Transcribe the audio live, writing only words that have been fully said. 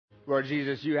Lord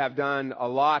Jesus, you have done a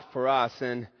lot for us,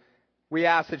 and we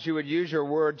ask that you would use your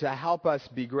word to help us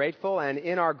be grateful and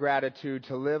in our gratitude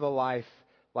to live a life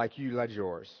like you led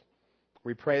yours.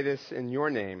 We pray this in your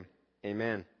name.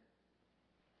 Amen.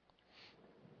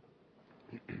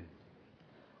 A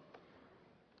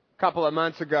couple of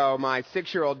months ago, my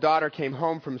 6-year-old daughter came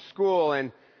home from school,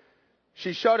 and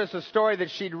she showed us a story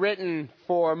that she'd written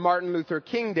for Martin Luther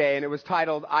King Day, and it was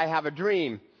titled, I Have a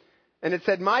Dream. And it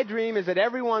said, my dream is that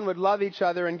everyone would love each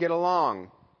other and get along.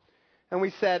 And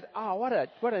we said, oh, what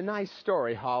a nice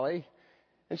story, Holly.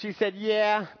 And she said,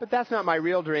 yeah, but that's not my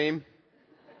real dream.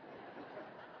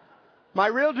 My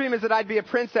real dream is that I'd be a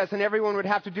princess and everyone would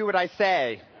have to do what I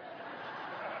say.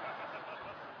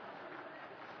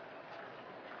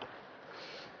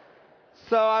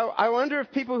 So I wonder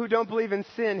if people who don't believe in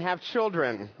sin have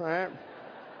children, right?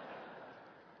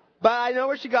 But I know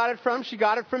where she got it from. She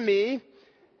got it from me.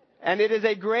 And it is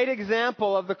a great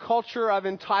example of the culture of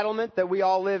entitlement that we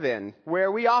all live in,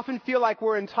 where we often feel like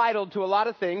we're entitled to a lot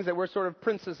of things, that we're sort of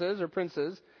princesses or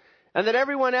princes, and that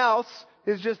everyone else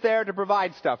is just there to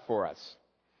provide stuff for us.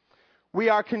 We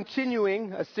are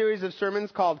continuing a series of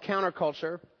sermons called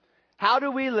Counterculture. How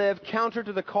do we live counter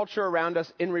to the culture around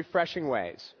us in refreshing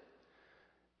ways?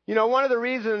 You know, one of the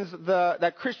reasons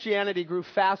that Christianity grew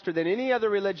faster than any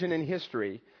other religion in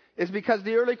history is because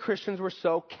the early Christians were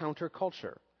so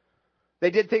counterculture. They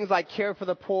did things like care for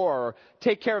the poor, or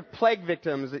take care of plague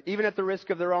victims, even at the risk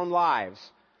of their own lives.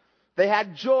 They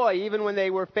had joy even when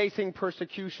they were facing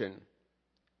persecution.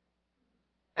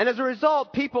 And as a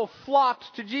result, people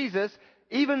flocked to Jesus,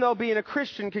 even though being a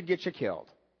Christian could get you killed.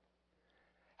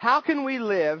 How can we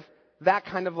live that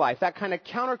kind of life, that kind of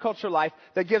counterculture life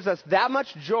that gives us that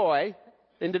much joy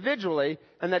individually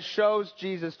and that shows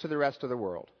Jesus to the rest of the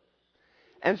world?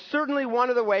 And certainly one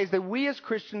of the ways that we as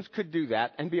Christians could do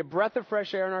that and be a breath of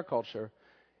fresh air in our culture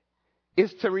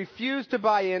is to refuse to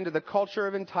buy into the culture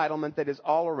of entitlement that is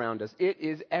all around us. It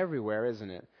is everywhere, isn't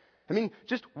it? I mean,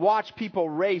 just watch people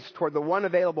race toward the one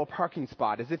available parking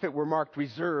spot as if it were marked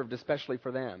reserved especially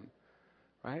for them.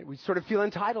 Right? We sort of feel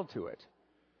entitled to it.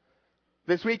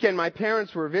 This weekend, my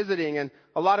parents were visiting, and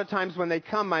a lot of times when they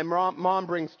come, my mom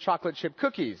brings chocolate chip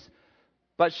cookies.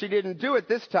 But she didn't do it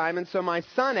this time, and so my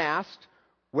son asked,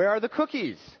 where are the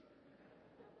cookies?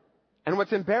 And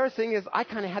what's embarrassing is I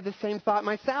kind of had the same thought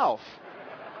myself.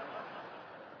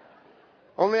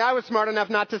 Only I was smart enough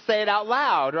not to say it out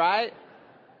loud, right?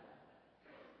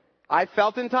 I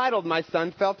felt entitled. My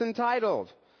son felt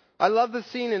entitled. I love the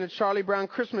scene in a Charlie Brown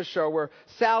Christmas show where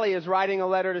Sally is writing a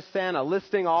letter to Santa,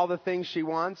 listing all the things she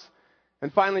wants.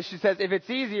 And finally she says, if it's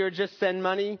easier, just send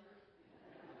money.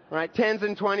 Right? 10s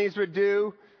and 20s would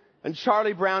do. And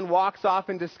Charlie Brown walks off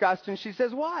in disgust and she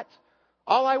says, what?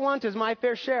 All I want is my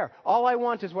fair share. All I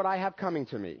want is what I have coming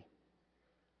to me.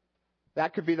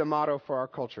 That could be the motto for our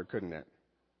culture, couldn't it?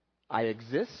 I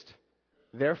exist,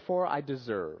 therefore I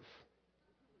deserve.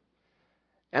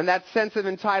 And that sense of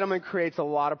entitlement creates a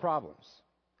lot of problems.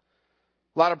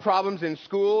 A lot of problems in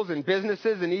schools and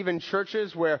businesses and even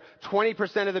churches where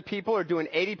 20% of the people are doing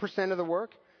 80% of the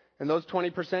work, and those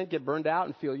 20% get burned out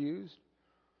and feel used.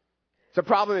 It's a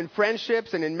problem in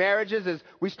friendships and in marriages as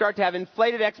we start to have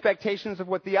inflated expectations of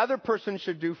what the other person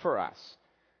should do for us.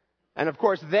 And of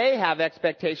course, they have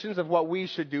expectations of what we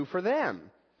should do for them.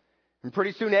 And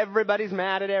pretty soon everybody's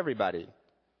mad at everybody.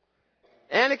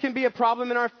 And it can be a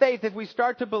problem in our faith if we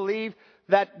start to believe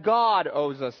that God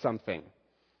owes us something.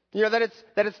 You know, that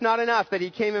it's not enough that He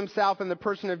came Himself in the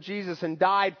person of Jesus and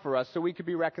died for us so we could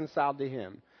be reconciled to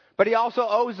Him. But He also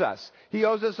owes us. He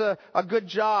owes us a good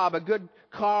job, a good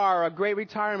car, a great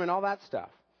retirement, all that stuff.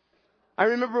 I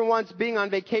remember once being on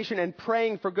vacation and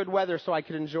praying for good weather so I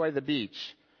could enjoy the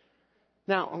beach.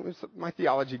 Now, my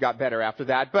theology got better after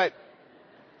that, but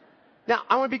now,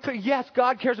 I want to be clear, yes,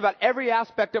 God cares about every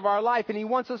aspect of our life, and He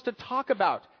wants us to talk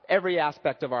about every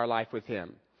aspect of our life with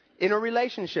Him in a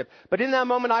relationship. But in that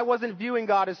moment, I wasn't viewing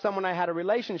God as someone I had a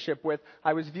relationship with.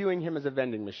 I was viewing Him as a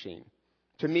vending machine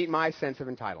to meet my sense of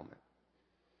entitlement.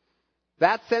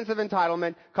 That sense of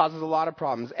entitlement causes a lot of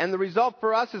problems. And the result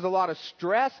for us is a lot of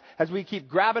stress as we keep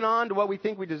grabbing on to what we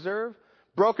think we deserve,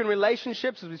 broken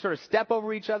relationships as we sort of step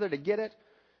over each other to get it,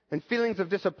 and feelings of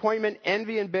disappointment,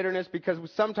 envy, and bitterness because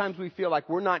sometimes we feel like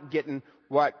we're not getting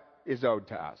what is owed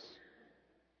to us.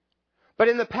 But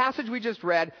in the passage we just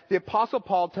read, the Apostle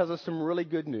Paul tells us some really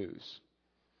good news.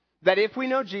 That if we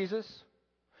know Jesus,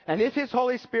 and if His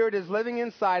Holy Spirit is living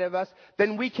inside of us,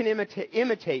 then we can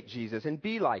imitate Jesus and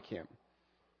be like Him.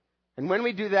 And when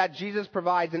we do that, Jesus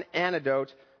provides an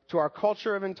antidote to our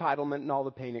culture of entitlement and all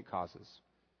the pain it causes.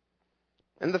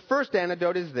 And the first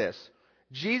antidote is this.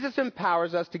 Jesus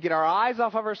empowers us to get our eyes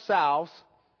off of ourselves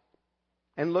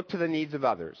and look to the needs of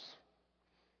others,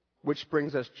 which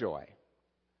brings us joy.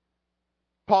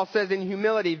 Paul says in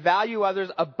humility, value others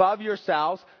above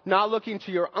yourselves, not looking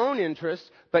to your own interests,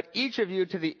 but each of you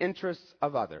to the interests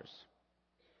of others.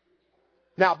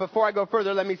 Now, before I go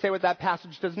further, let me say what that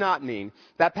passage does not mean.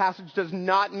 That passage does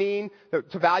not mean that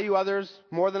to value others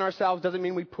more than ourselves doesn't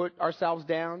mean we put ourselves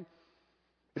down.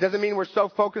 It doesn't mean we're so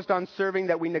focused on serving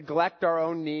that we neglect our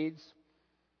own needs.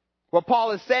 What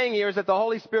Paul is saying here is that the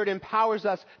Holy Spirit empowers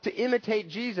us to imitate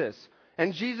Jesus.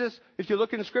 And Jesus, if you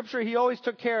look in Scripture, he always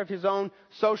took care of his own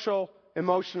social,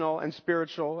 emotional, and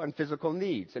spiritual and physical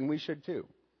needs. And we should too.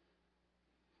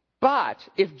 But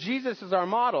if Jesus is our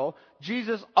model,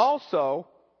 Jesus also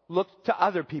looked to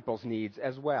other people's needs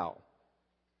as well.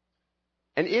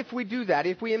 And if we do that,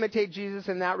 if we imitate Jesus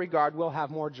in that regard, we'll have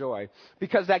more joy.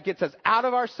 Because that gets us out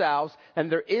of ourselves,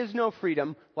 and there is no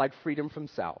freedom like freedom from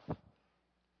self.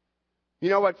 You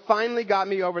know what finally got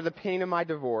me over the pain of my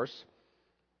divorce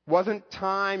wasn't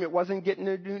time, it wasn't getting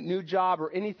a new job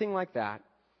or anything like that.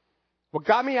 What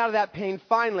got me out of that pain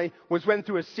finally was when,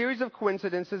 through a series of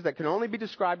coincidences that can only be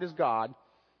described as God,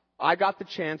 I got the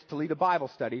chance to lead a Bible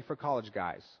study for college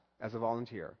guys as a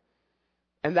volunteer.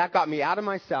 And that got me out of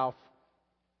myself,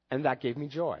 and that gave me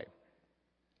joy.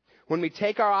 When we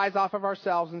take our eyes off of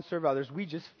ourselves and serve others, we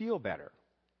just feel better.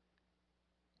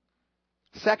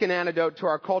 Second antidote to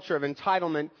our culture of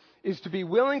entitlement is to be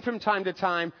willing from time to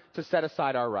time to set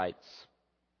aside our rights.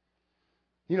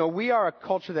 You know, we are a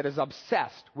culture that is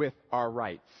obsessed with our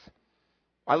rights.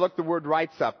 I looked the word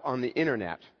rights up on the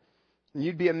internet, and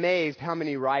you'd be amazed how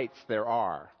many rights there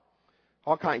are.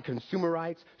 All kinds: consumer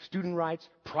rights, student rights,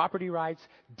 property rights,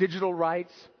 digital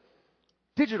rights.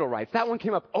 Digital rights. That one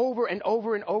came up over and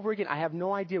over and over again. I have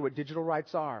no idea what digital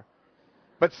rights are,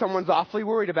 but someone's awfully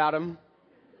worried about them.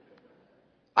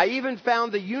 I even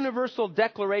found the Universal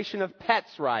Declaration of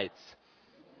Pets rights.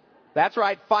 That's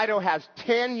right, Fido has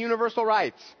 10 universal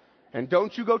rights, and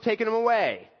don't you go taking them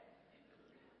away.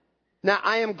 Now,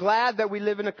 I am glad that we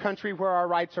live in a country where our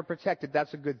rights are protected.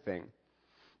 That's a good thing.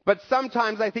 But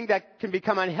sometimes I think that can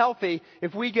become unhealthy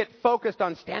if we get focused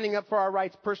on standing up for our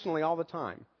rights personally all the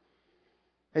time.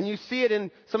 And you see it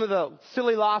in some of the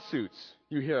silly lawsuits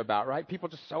you hear about, right? People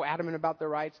just so adamant about their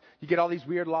rights. You get all these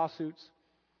weird lawsuits.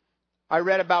 I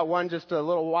read about one just a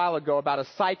little while ago about a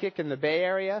psychic in the Bay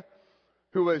Area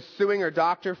who was suing her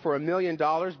doctor for $1 million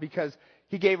because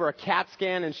he gave her a CAT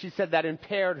scan and she said that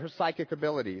impaired her psychic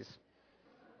abilities.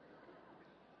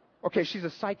 Okay, she's a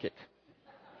psychic.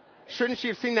 Shouldn't she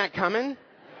have seen that coming?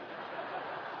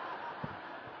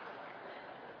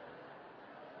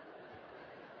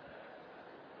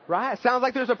 Right? It sounds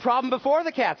like there's a problem before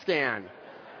the CAT scan.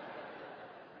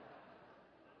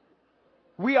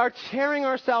 We are tearing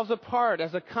ourselves apart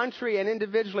as a country and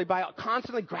individually by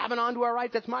constantly grabbing onto our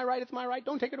rights. That's my right, it's my right,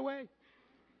 don't take it away.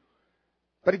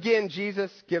 But again,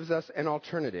 Jesus gives us an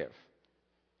alternative.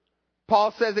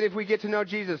 Paul says that if we get to know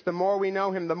Jesus, the more we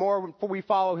know him, the more we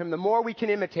follow him, the more we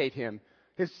can imitate him.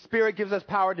 His Spirit gives us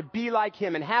power to be like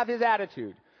him and have his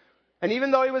attitude. And even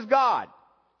though he was God,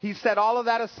 he set all of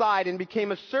that aside and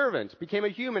became a servant, became a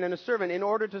human and a servant in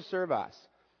order to serve us.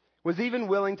 Was even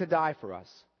willing to die for us.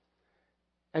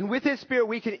 And with his Spirit,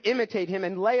 we can imitate him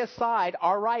and lay aside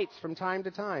our rights from time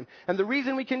to time. And the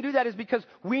reason we can do that is because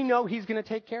we know he's going to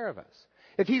take care of us.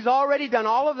 If he's already done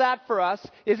all of that for us,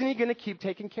 isn't he going to keep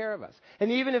taking care of us?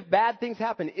 And even if bad things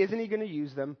happen, isn't he going to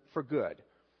use them for good?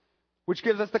 Which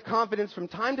gives us the confidence from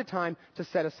time to time to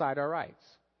set aside our rights.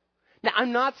 Now,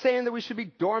 I'm not saying that we should be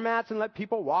doormats and let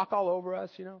people walk all over us,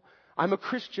 you know. I'm a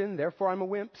Christian, therefore I'm a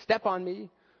wimp. Step on me.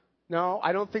 No,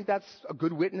 I don't think that's a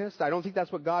good witness. I don't think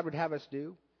that's what God would have us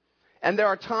do. And there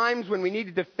are times when we need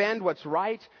to defend what's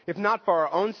right, if not for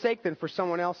our own sake, then for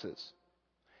someone else's.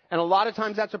 And a lot of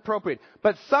times that's appropriate.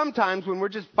 But sometimes when we're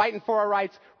just fighting for our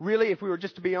rights, really, if we were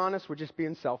just to be honest, we're just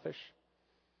being selfish.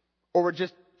 Or we're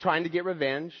just trying to get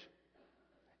revenge.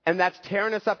 And that's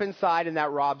tearing us up inside, and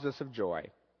that robs us of joy.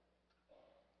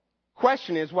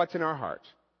 Question is, what's in our heart?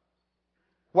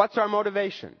 What's our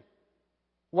motivation?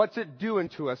 What's it doing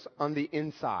to us on the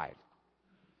inside?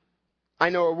 I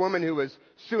know a woman who was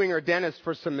suing her dentist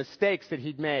for some mistakes that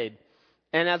he'd made.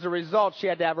 And as a result, she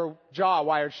had to have her jaw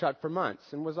wired shut for months,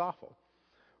 and was awful.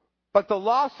 But the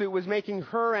lawsuit was making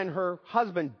her and her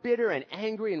husband bitter and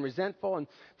angry and resentful. And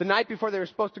the night before they were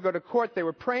supposed to go to court, they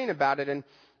were praying about it. And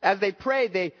as they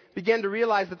prayed, they began to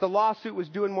realize that the lawsuit was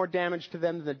doing more damage to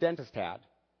them than the dentist had.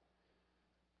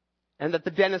 And that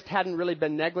the dentist hadn't really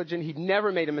been negligent. He'd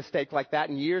never made a mistake like that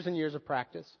in years and years of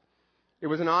practice. It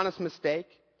was an honest mistake.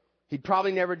 He'd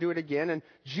probably never do it again. And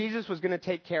Jesus was going to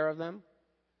take care of them.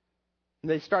 And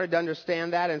they started to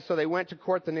understand that, and so they went to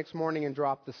court the next morning and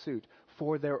dropped the suit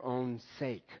for their own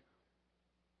sake.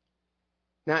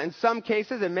 Now, in some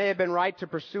cases, it may have been right to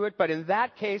pursue it, but in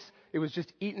that case, it was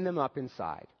just eating them up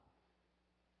inside.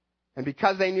 And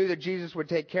because they knew that Jesus would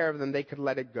take care of them, they could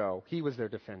let it go. He was their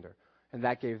defender, and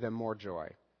that gave them more joy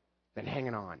than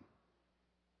hanging on.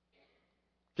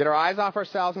 Get our eyes off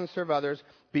ourselves and serve others.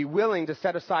 Be willing to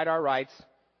set aside our rights.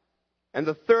 And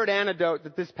the third antidote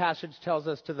that this passage tells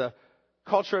us to the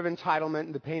culture of entitlement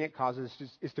and the pain it causes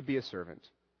is to be a servant.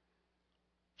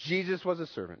 Jesus was a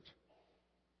servant.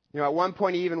 At one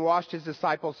point he even washed his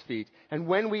disciples' feet. And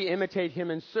when we imitate him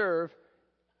and serve,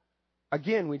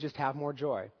 again, we just have more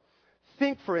joy.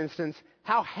 Think, for instance,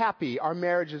 how happy our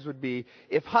marriages would be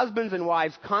if husbands and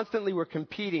wives constantly were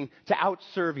competing to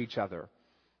outserve each other.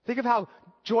 Think of how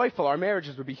joyful our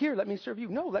marriages would be. Here, let me serve you.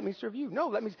 No, let me serve you. No,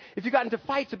 let me. If you got into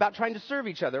fights about trying to serve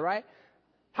each other, right?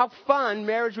 How fun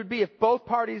marriage would be if both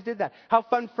parties did that. How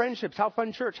fun friendships, how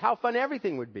fun church, how fun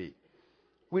everything would be.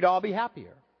 We'd all be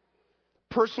happier.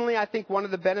 Personally, I think one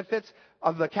of the benefits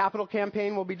of the capital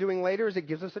campaign we'll be doing later is it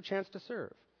gives us a chance to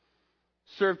serve.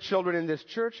 Serve children in this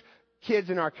church, kids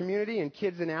in our community, and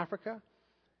kids in Africa.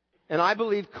 And I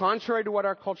believe, contrary to what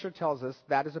our culture tells us,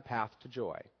 that is a path to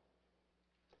joy.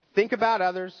 Think about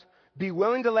others. Be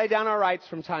willing to lay down our rights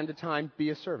from time to time. Be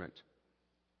a servant.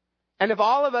 And if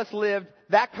all of us lived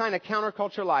that kind of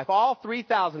counterculture life, all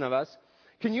 3,000 of us,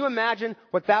 can you imagine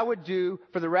what that would do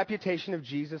for the reputation of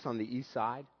Jesus on the east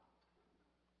side?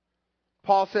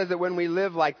 Paul says that when we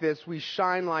live like this, we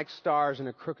shine like stars in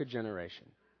a crooked generation.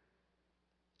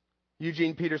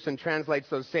 Eugene Peterson translates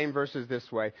those same verses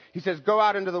this way. He says, go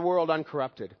out into the world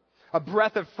uncorrupted, a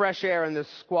breath of fresh air in this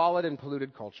squalid and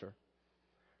polluted culture.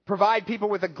 Provide people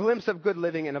with a glimpse of good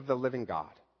living and of the living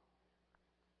God.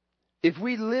 If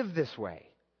we live this way,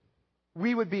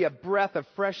 we would be a breath of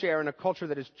fresh air in a culture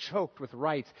that is choked with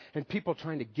rights and people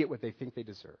trying to get what they think they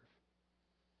deserve.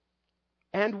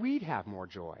 And we'd have more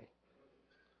joy.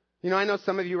 I know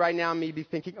some of you right now may be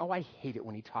thinking, oh, I hate it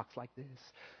when he talks like this.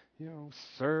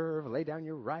 Serve, lay down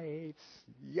your rights.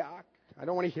 Yuck. I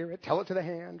don't want to hear it. Tell it to the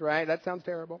hand, right? That sounds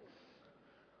terrible.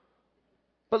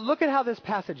 But look at how this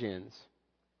passage ends.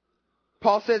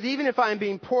 Paul says, even if I am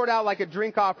being poured out like a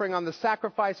drink offering on the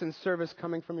sacrifice and service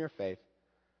coming from your faith,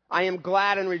 I am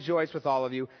glad and rejoice with all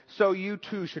of you, so you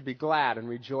too should be glad and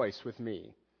rejoice with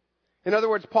me. In other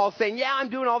words, Paul's saying, yeah, I'm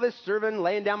doing all this serving,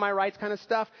 laying down my rights kind of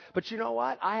stuff, but you know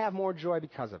what? I have more joy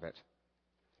because of it.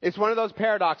 It's one of those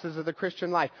paradoxes of the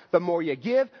Christian life. The more you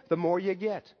give, the more you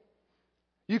get.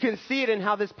 You can see it in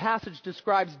how this passage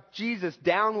describes Jesus'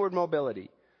 downward mobility.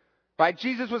 Right?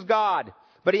 Jesus was God,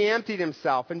 but he emptied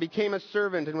himself and became a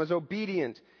servant and was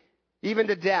obedient, even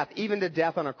to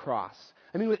death on a cross.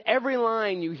 I mean, with every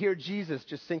line you hear Jesus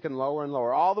just sinking lower and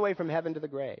lower, all the way from heaven to the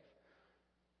grave.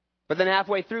 But then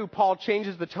halfway through, Paul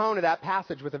changes the tone of that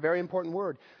passage with a very important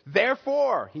word.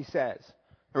 Therefore, he says.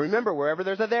 And remember, wherever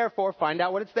there's a therefore, find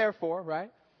out what it's there for,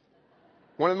 right?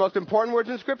 One of the most important words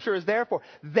in Scripture is therefore.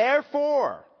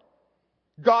 Therefore,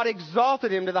 God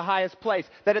exalted him to the highest place,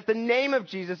 that at the name of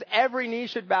Jesus, every knee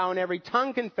should bow and every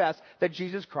tongue confess that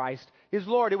Jesus Christ is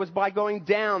Lord. It was by going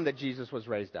down that Jesus was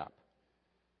raised up.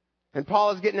 And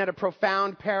Paul is getting at a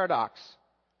profound paradox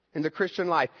in the Christian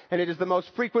life. And it is the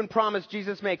most frequent promise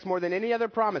Jesus makes more than any other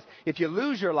promise. If you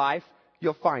lose your life,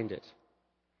 you'll find it.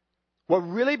 What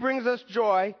really brings us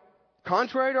joy,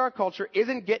 contrary to our culture,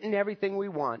 isn't getting everything we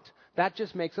want. That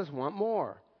just makes us want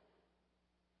more.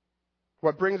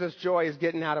 What brings us joy is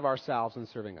getting out of ourselves and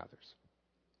serving others.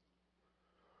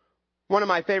 One of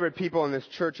my favorite people in this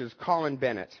church is Colin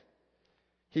Bennett.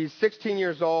 He's 16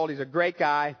 years old. He's a great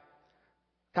guy.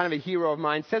 Kind of a hero of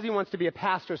mine. Says he wants to be a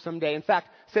pastor someday. In fact,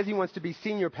 says he wants to be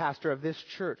senior pastor of this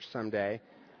church someday.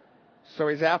 So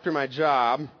he's after my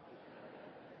job.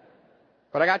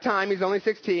 But I got time. He's only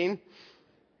 16.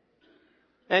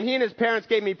 And he and his parents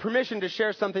gave me permission to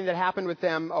share something that happened with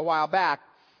them a while back.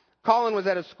 Colin was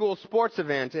at a school sports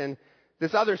event, and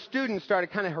this other student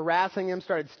started kind of harassing him,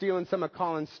 started stealing some of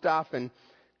Colin's stuff, and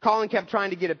Colin kept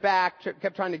trying to get it back,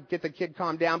 kept trying to get the kid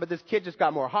calmed down, but this kid just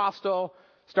got more hostile,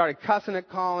 started cussing at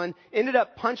Colin, ended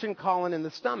up punching Colin in the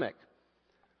stomach.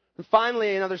 And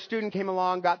finally, another student came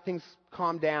along, got things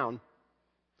calmed down.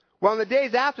 Well, in the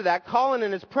days after that, Colin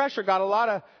and his parents got a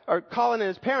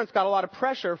lot of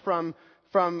pressure from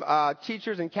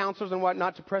teachers and counselors and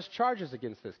whatnot to press charges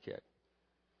against this kid.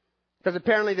 Because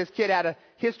apparently this kid had a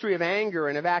history of anger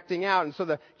and of acting out, and so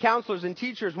the counselors and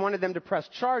teachers wanted them to press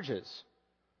charges.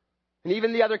 And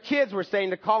even the other kids were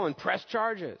saying to Colin, press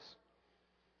charges.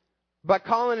 But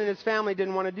Colin and his family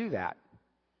didn't want to do that.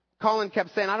 Colin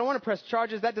kept saying, I don't want to press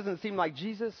charges. That doesn't seem like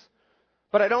Jesus.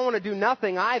 But I don't want to do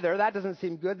nothing either. That doesn't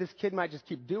seem good. This kid might just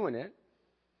keep doing it.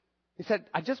 He said,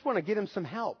 I just want to get him some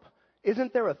help.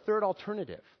 Isn't there a third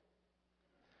alternative?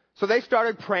 So they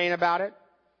started praying about it.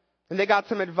 And they got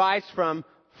some advice from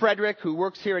Frederick, who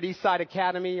works here at Eastside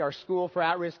Academy, our school for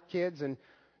at-risk kids. And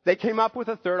they came up with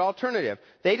a third alternative.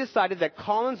 They decided that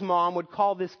Colin's mom would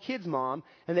call this kid's mom,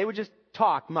 and they would just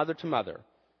talk mother to mother.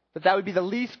 That would be the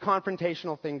least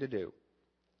confrontational thing to do.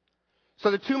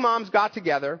 So the two moms got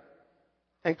together.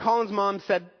 And Colin's mom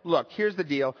said, look, here's the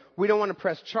deal. We don't want to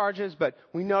press charges, but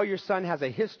we know your son has a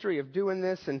history of doing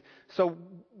this, and so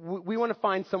we want to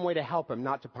find some way to help him,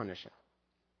 not to punish him.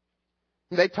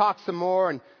 And they talked some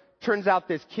more, and turns out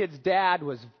this kid's dad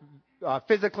was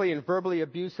physically and verbally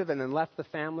abusive and then left the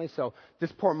family, so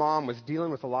this poor mom was dealing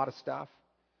with a lot of stuff.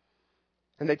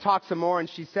 And they talked some more, and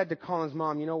she said to Colin's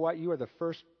mom, you know what? You are the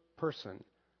first person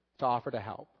to offer to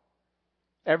help.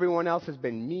 Everyone else has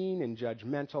been mean and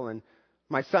judgmental, and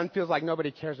my son feels like nobody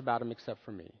cares about him except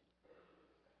for me.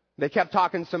 They kept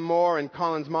talking some more, and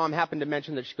Colin's mom happened to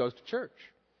mention that she goes to church.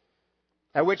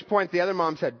 At which point the other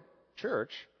mom said,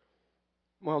 church?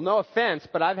 Well, no offense,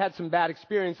 but I've had some bad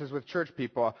experiences with church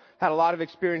people. I've had a lot of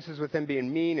experiences with them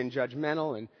being mean and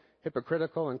judgmental and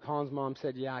hypocritical. And Colin's mom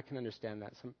said, yeah, I can understand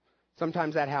that.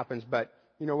 Sometimes that happens, but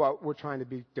you know what? We're trying to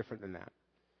be different than that.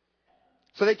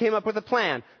 So they came up with a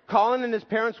plan. Colin and his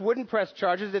parents wouldn't press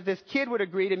charges if this kid would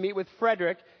agree to meet with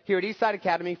Frederick here at Eastside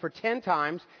Academy for 10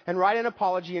 times and write an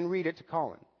apology and read it to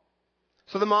Colin.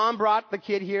 So the mom brought the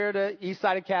kid here to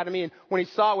Eastside Academy, and when he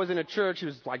saw it was in a church, he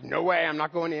was like, no way, I'm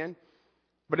not going in.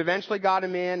 But eventually got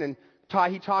him in, and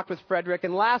he talked with Frederick.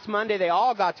 And last Monday, they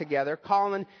all got together,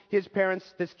 Colin, his parents,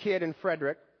 this kid, and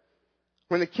Frederick.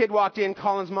 When the kid walked in,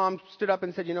 Colin's mom stood up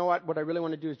and said, you know what I really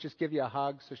want to do is just give you a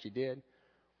hug. So she did.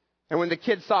 And when the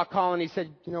kid saw Colin, he said,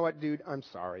 you know what, dude, I'm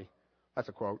sorry. That's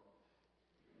a quote.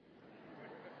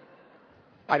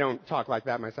 I don't talk like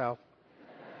that myself.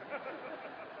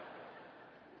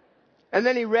 And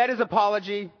then he read his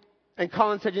apology, and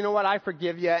Colin said, you know what, I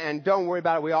forgive you, and don't worry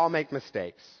about it. We all make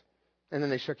mistakes. And then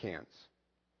they shook hands.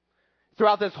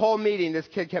 Throughout this whole meeting, this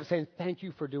kid kept saying, thank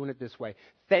you for doing it this way.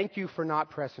 Thank you for not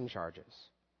pressing charges.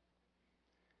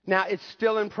 Now, it's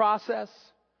still in process.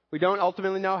 We don't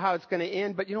ultimately know how it's going to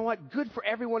end, but you know what? Good for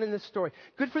everyone in this story.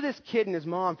 Good for this kid and his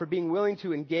mom for being willing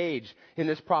to engage in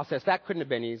this process. That couldn't have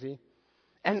been easy.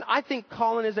 And I think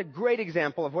Colin is a great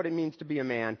example of what it means to be a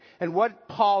man and what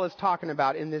Paul is talking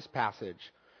about in this passage.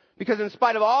 Because in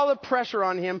spite of all the pressure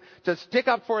on him to stick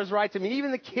up for his rights, I mean,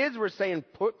 even the kids were saying,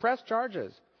 press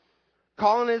charges.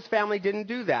 Colin and his family didn't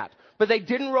do that. But they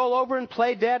didn't roll over and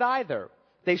play dead either.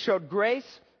 They showed grace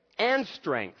and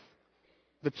strength.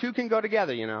 The two can go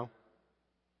together, you know.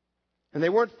 And they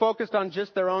weren't focused on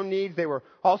just their own needs. They were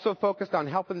also focused on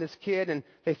helping this kid, and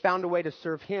they found a way to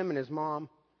serve him and his mom.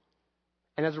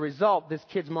 And as a result, this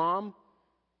kid's mom,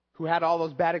 who had all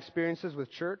those bad experiences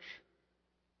with church,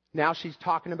 now she's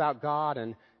talking about God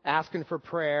and asking for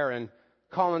prayer, and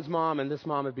Colin's mom and this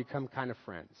mom have become kind of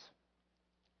friends.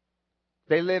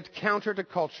 They lived counter to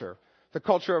culture, the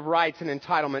culture of rights and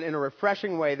entitlement, in a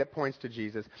refreshing way that points to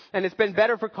Jesus. And it's been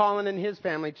better for Colin and his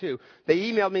family too. They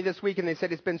emailed me this week and they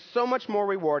said it's been so much more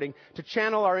rewarding to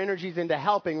channel our energies into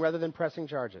helping rather than pressing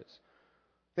charges.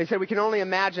 They said we can only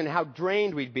imagine how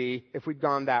drained we'd be if we'd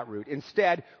gone that route.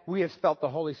 Instead, we have felt the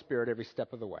Holy Spirit every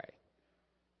step of the way.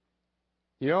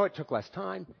 You know, it took less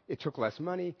time, it took less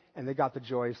money, and they got the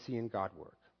joy of seeing God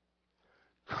work.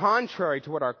 Contrary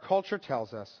to what our culture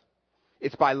tells us,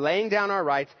 it's by laying down our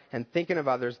rights and thinking of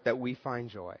others that we find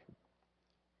joy.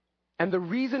 And the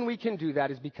reason we can do that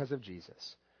is because of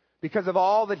Jesus. Because of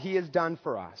all that He has done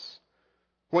for us.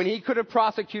 When He could have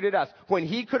prosecuted us, when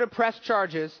He could have pressed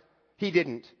charges, He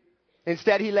didn't.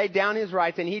 Instead, He laid down His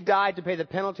rights and He died to pay the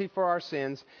penalty for our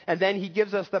sins. And then He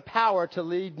gives us the power to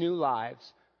lead new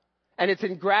lives. And it's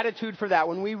in gratitude for that.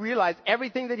 When we realize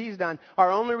everything that He's done,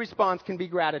 our only response can be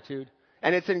gratitude.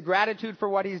 And it's in gratitude for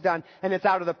what He's done, and it's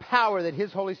out of the power that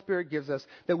His Holy Spirit gives us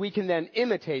that we can then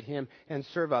imitate Him and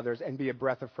serve others and be a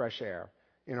breath of fresh air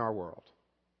in our world.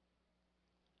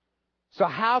 So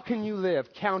how can you live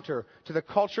counter to the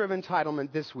culture of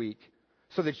entitlement this week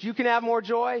so that you can have more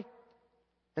joy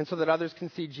and so that others can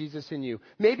see Jesus in you?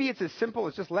 Maybe it's as simple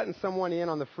as just letting someone in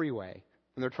on the freeway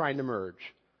when they're trying to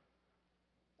merge.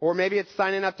 Or maybe it's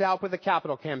signing up to help with a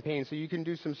capital campaign so you can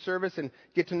do some service and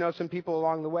get to know some people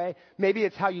along the way. Maybe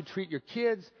it's how you treat your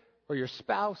kids or your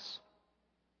spouse.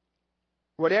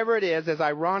 Whatever it is, as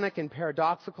ironic and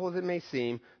paradoxical as it may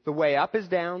seem, the way up is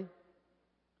down.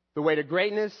 The way to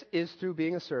greatness is through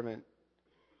being a servant.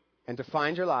 And to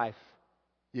find your life,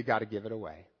 you got to give it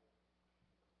away.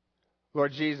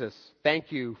 Lord Jesus,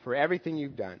 thank you for everything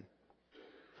you've done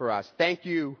for us. Thank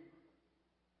you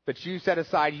that you set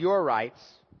aside your rights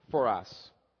for us.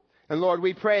 And Lord,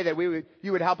 we pray that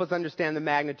you would help us understand the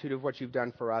magnitude of what you've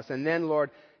done for us. And then,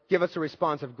 Lord, give us a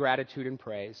response of gratitude and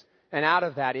praise. And out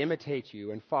of that, imitate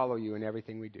you and follow you in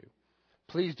everything we do.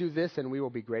 Please do this and we will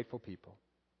be grateful people.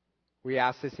 We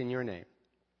ask this in your name.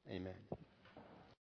 Amen.